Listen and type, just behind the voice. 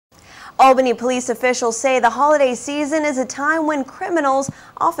Albany police officials say the holiday season is a time when criminals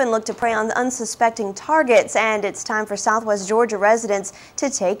often look to prey on unsuspecting targets, and it's time for Southwest Georgia residents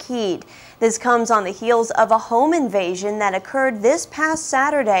to take heed. This comes on the heels of a home invasion that occurred this past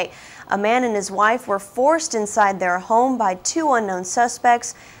Saturday. A man and his wife were forced inside their home by two unknown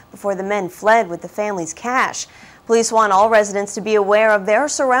suspects before the men fled with the family's cash. Police want all residents to be aware of their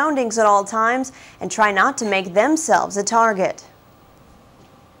surroundings at all times and try not to make themselves a target.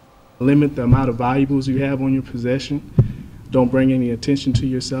 Limit the amount of valuables you have on your possession. Don't bring any attention to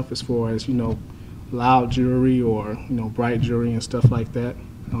yourself as far as, loud jewelry or, bright jewelry and stuff like that.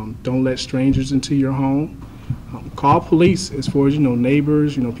 Don't let strangers into your home. Call police as far as,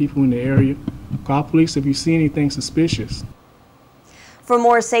 neighbors, people in the area. Call police if you see anything suspicious. For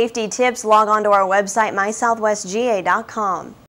more safety tips, log on to our website, mysouthwestga.com.